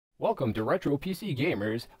Welcome to Retro PC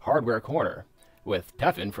Gamers Hardware Corner with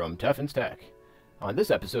Tefen from Tefen's Tech. On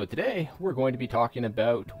this episode today, we're going to be talking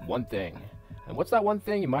about one thing. And what's that one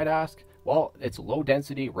thing, you might ask? Well, it's low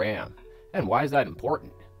density RAM. And why is that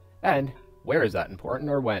important? And where is that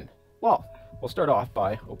important, or when? Well, we'll start off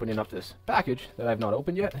by opening up this package that I've not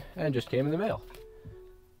opened yet and just came in the mail.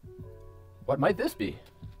 What might this be?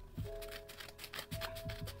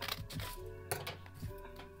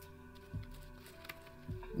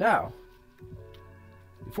 Now,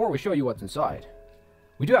 before we show you what's inside,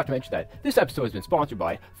 we do have to mention that this episode has been sponsored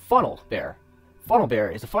by Funnel Bear. Funnel Bear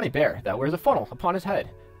is a funny bear that wears a funnel upon his head,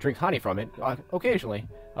 drinks honey from it occasionally,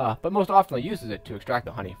 but most often uses it to extract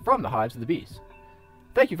the honey from the hives of the bees.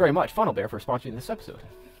 Thank you very much, Funnel Bear, for sponsoring this episode.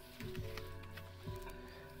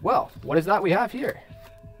 Well, what is that we have here?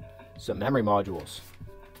 Some memory modules.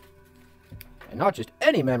 And not just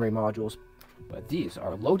any memory modules, but these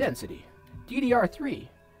are low density DDR3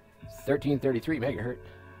 1333 megahertz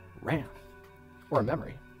RAM, or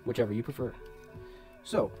memory, whichever you prefer.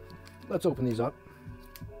 So, let's open these up.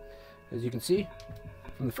 As you can see,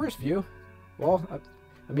 from the first view, well,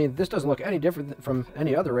 I mean, this doesn't look any different from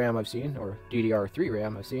any other RAM I've seen, or DDR3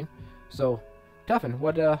 RAM I've seen. So, Tefen,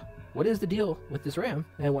 what is the deal with this RAM,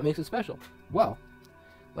 and what makes it special? Well,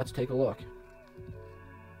 let's take a look.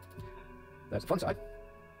 That's the front side,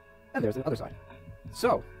 and there's the other side.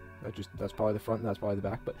 So, that's probably the front and that's probably the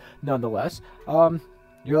back, but nonetheless,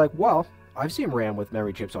 you're like, well, I've seen RAM with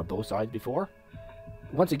memory chips on both sides before.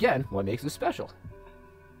 Once again, what makes this special?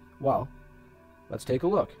 Well, let's take a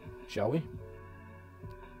look, shall we?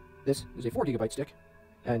 This is a 4 GB stick,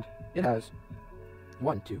 and it has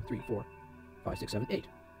 1, 2, 3, 4, 5, 6, 7, 8,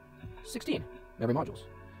 16 memory modules.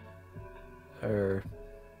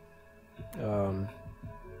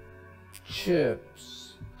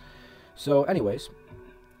 Chips. So anyways,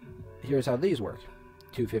 here's how these work.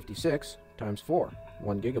 256 times 4,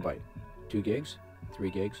 1 GB. 2 gigs, 3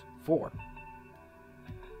 gigs, 4.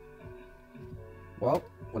 Well,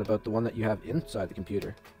 what about the one that you have inside the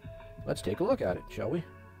computer? Let's take a look at it, shall we?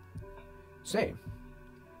 Same.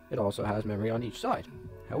 It also has memory on each side.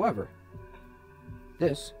 However,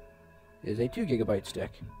 this is a 2 GB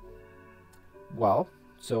stick. Well,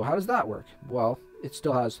 so how does that work? Well, it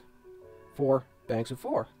still has 4 banks of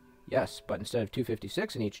 4. Yes, but instead of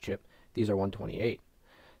 256 in each chip, these are 128.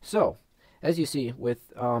 So, as you see, with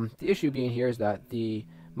the issue being here is that the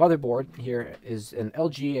motherboard here is an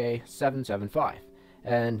LGA 775,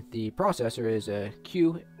 and the processor is a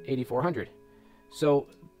Q8400. So,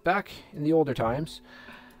 back in the older times,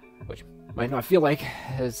 which might not feel like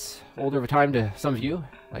as older of a time to some of you,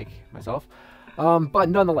 like myself, but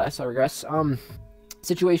nonetheless, I regress.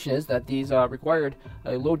 Situation is that these required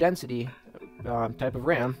a low density type of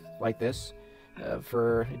RAM like this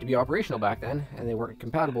for it to be operational back then, and they weren't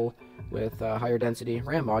compatible with higher density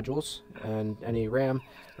RAM modules, and any RAM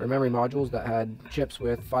or memory modules that had chips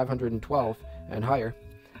with 512 and higher.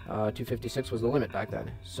 256 was the limit back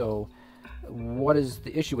then. So what is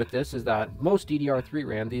the issue with this is that most DDR3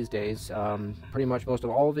 RAM these days, pretty much most of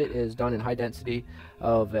all of it is done in high density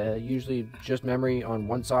of usually just memory on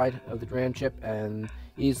one side of the RAM chip, and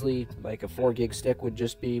easily like a 4 gig stick would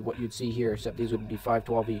just be what you'd see here, except these would be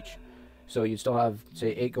 512 each. So you'd still have,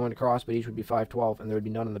 say, 8 going across, but each would be 512, and there would be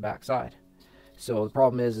none on the back side. So the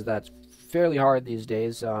problem is that it's fairly hard these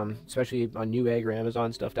days, especially on Newegg or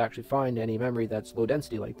Amazon stuff, to actually find any memory that's low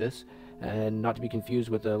density like this, and not to be confused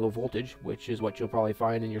with the low voltage, which is what you'll probably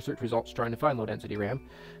find in your search results trying to find low density RAM.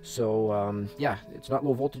 So yeah, it's not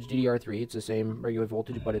low voltage DDR3, it's the same regular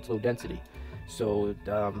voltage, but it's low density. So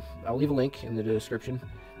I'll leave a link in the description.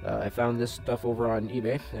 I found this stuff over on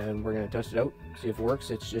eBay, and we're going to test it out, see if it works.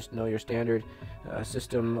 It's just your standard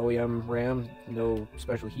system OEM RAM, no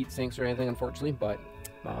special heat sinks or anything, unfortunately, but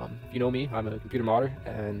if you know me, I'm a computer modder,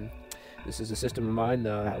 and this is a system of mine,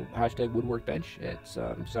 the hashtag Woodworkbench. It's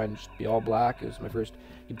designed to be all black. It was my first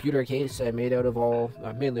computer case I made out of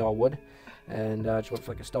mainly all wood, and just went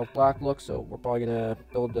for like a stealth black look. So we're probably gonna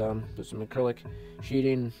build with some acrylic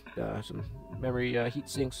sheeting, some memory heat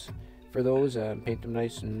sinks for those, paint them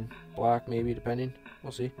nice and black, maybe, depending.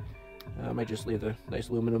 We'll see. I might just leave a nice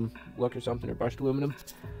aluminum look or something, or brushed aluminum,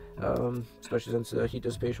 especially since heat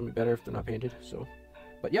dissipation will be better if they're not painted. So,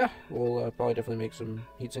 but yeah, we'll probably definitely make some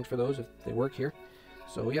heat sinks for those if they work here.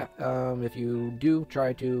 So yeah, if you do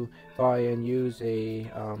try to buy and use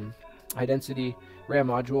a high density RAM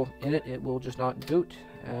module in it, it will just not boot,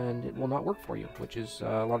 and it will not work for you, which is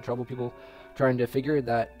a lot of trouble. People trying to figure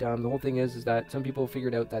that. The whole thing is that some people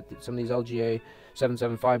figured out that some of these LGA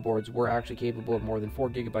 775 boards were actually capable of more than 4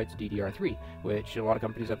 gigabytes of DDR3, which a lot of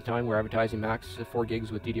companies at the time were advertising max 4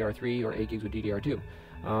 gigs with DDR3 or 8 gigs with DDR2.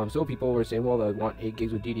 So people were saying, well, they want 8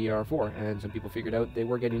 gigs with DDR4, and some people figured out they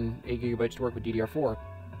were getting 8 gigabytes to work with DDR4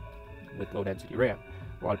 with low density RAM.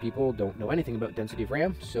 A lot of people don't know anything about density of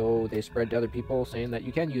RAM, so they spread to other people saying that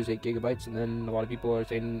you can use 8 gigabytes, and then a lot of people are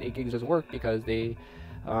saying 8 gigs doesn't work because they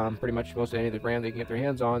pretty much most of any of the RAM they can get their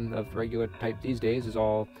hands on of regular type these days is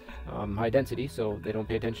all high density, so they don't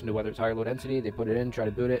pay attention to whether it's high or low density. They put it in, try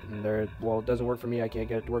to boot it, and they're, well, it doesn't work for me, I can't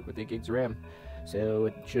get it to work with 8 gigs of RAM, so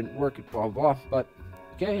it shouldn't work, blah blah blah. But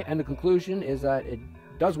okay, and the conclusion is that it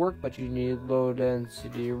does work, but you need low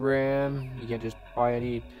density RAM. You can't just buy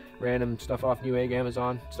any random stuff off Newegg,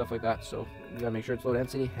 Amazon, stuff like that, so you gotta make sure it's low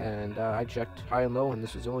density. And I checked high and low, and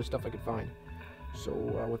this was the only stuff I could find. So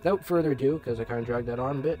without further ado, because I kind of dragged that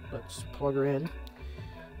on a bit, let's plug her in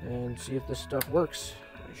and see if this stuff works.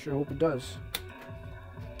 I sure hope it does.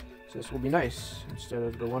 So this will be nice. Instead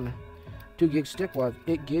of the 2 gig stick, we'll have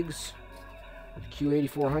 8 gigs with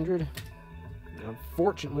Q8400.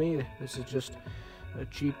 Unfortunately, this is just a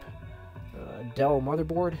cheap Dell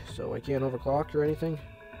motherboard, so I can't overclock or anything.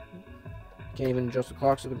 Can't even adjust the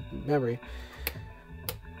clocks of the memory.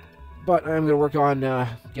 But I'm going to work on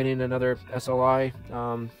getting another SLI,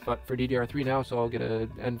 but for DDR3 now, so I'll get a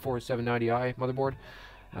N4790i motherboard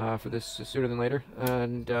for this sooner than later.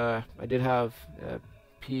 And I did have a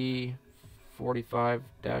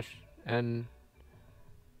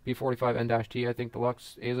P45N-T, I think,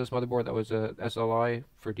 deluxe ASUS motherboard that was a SLI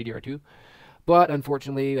for DDR2. But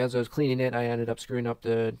unfortunately, as I was cleaning it, I ended up screwing up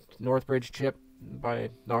the Northbridge chip by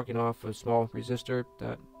knocking off a small resistor.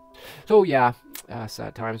 So yeah,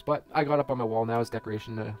 sad times. But I got up on my wall now as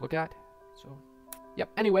decoration to look at. So, yep.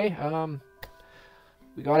 Anyway,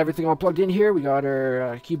 we got everything all plugged in here. We got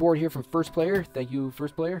our keyboard here from First Player. Thank you,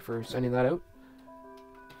 First Player, for sending that out.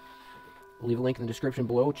 I'll leave a link in the description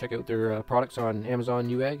below. Check out their products on Amazon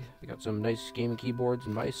Newegg. They got some nice gaming keyboards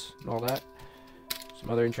and mice and all that. Some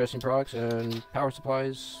other interesting products and power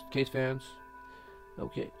supplies, case fans.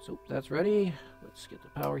 Okay, so that's ready. Let's get the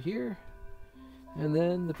power here. And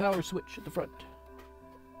then the power switch at the front.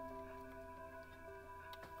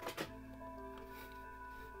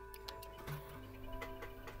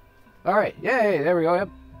 Alright, yay, there we go, yep.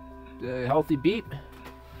 Healthy beep.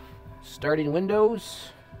 Starting Windows.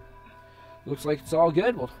 Looks like it's all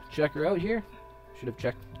good. We'll check her out here. Should have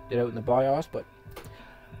checked it out in the BIOS, but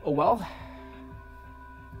oh well.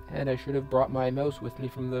 And I should have brought my mouse with me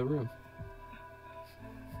from the room.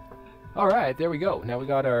 Alright, there we go. Now we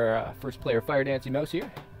got our First Player Fire Dancing mouse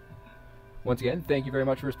here. Once again, thank you very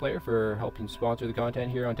much, First Player, for helping sponsor the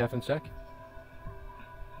content here on Tefen Sec.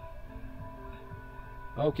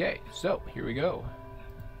 Okay, so here we go.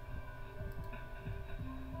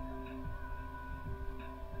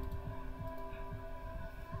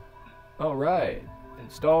 Alright,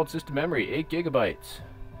 installed system memory, 8 gigabytes.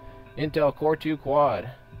 Intel Core 2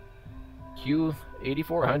 Quad.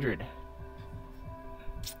 Q8400.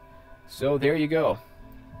 So there you go.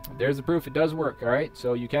 There's the proof it does work. Alright,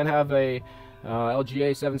 so you can have a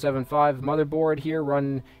LGA 775 motherboard here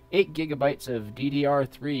run 8 gigabytes of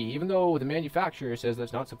DDR3, even though the manufacturer says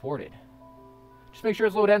that's not supported. Just make sure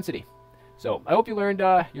it's low density. So I hope you learned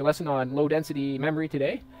your lesson on low density memory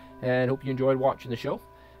today, and hope you enjoyed watching the show.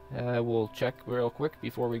 We'll check real quick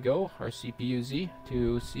before we go our CPU Z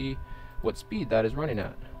to see what speed that is running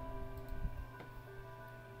at.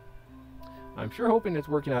 I'm sure hoping it's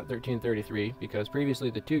working at 1333, because previously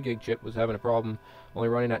the 2 gig chip was having a problem only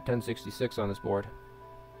running at 1066 on this board.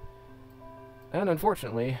 And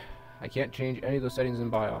unfortunately, I can't change any of those settings in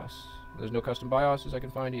BIOS. There's no custom BIOSes I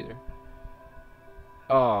can find either.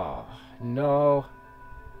 Oh, no.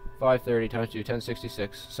 530 times 2,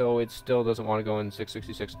 1066. So it still doesn't want to go in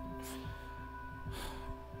 666.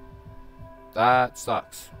 That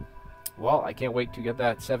sucks. Well, I can't wait to get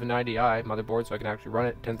that 790i motherboard so I can actually run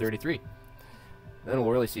it 1033. Then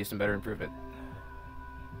we'll really see some better improvement.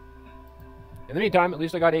 In the meantime, at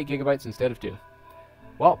least I got 8 gigabytes instead of 2.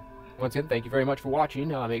 Well, once again, thank you very much for watching.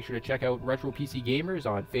 Make sure to check out Retro PC Gamers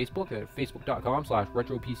on Facebook at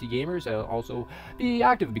facebook.com/retropcgamers. Also, be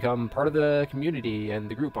active, become part of the community and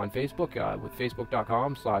the group on Facebook with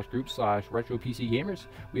facebook.com/group/retropcgamers.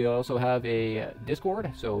 We also have a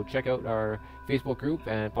Discord, so check out our Facebook group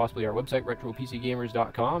and possibly our website,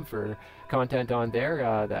 retropcgamers.com, for content on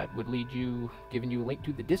there that would lead you, giving you a link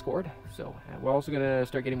to the Discord. So we're also going to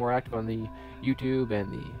start getting more active on the YouTube, and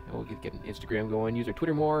we'll get Instagram going, use our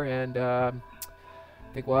Twitter more, and I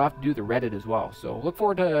think we'll have to do the Reddit as well. So look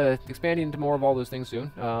forward to expanding into more of all those things soon.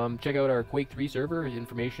 Check out our Quake 3 server,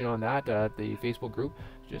 information on that at the Facebook group.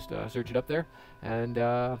 Just search it up there, and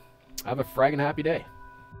have a fragging happy day.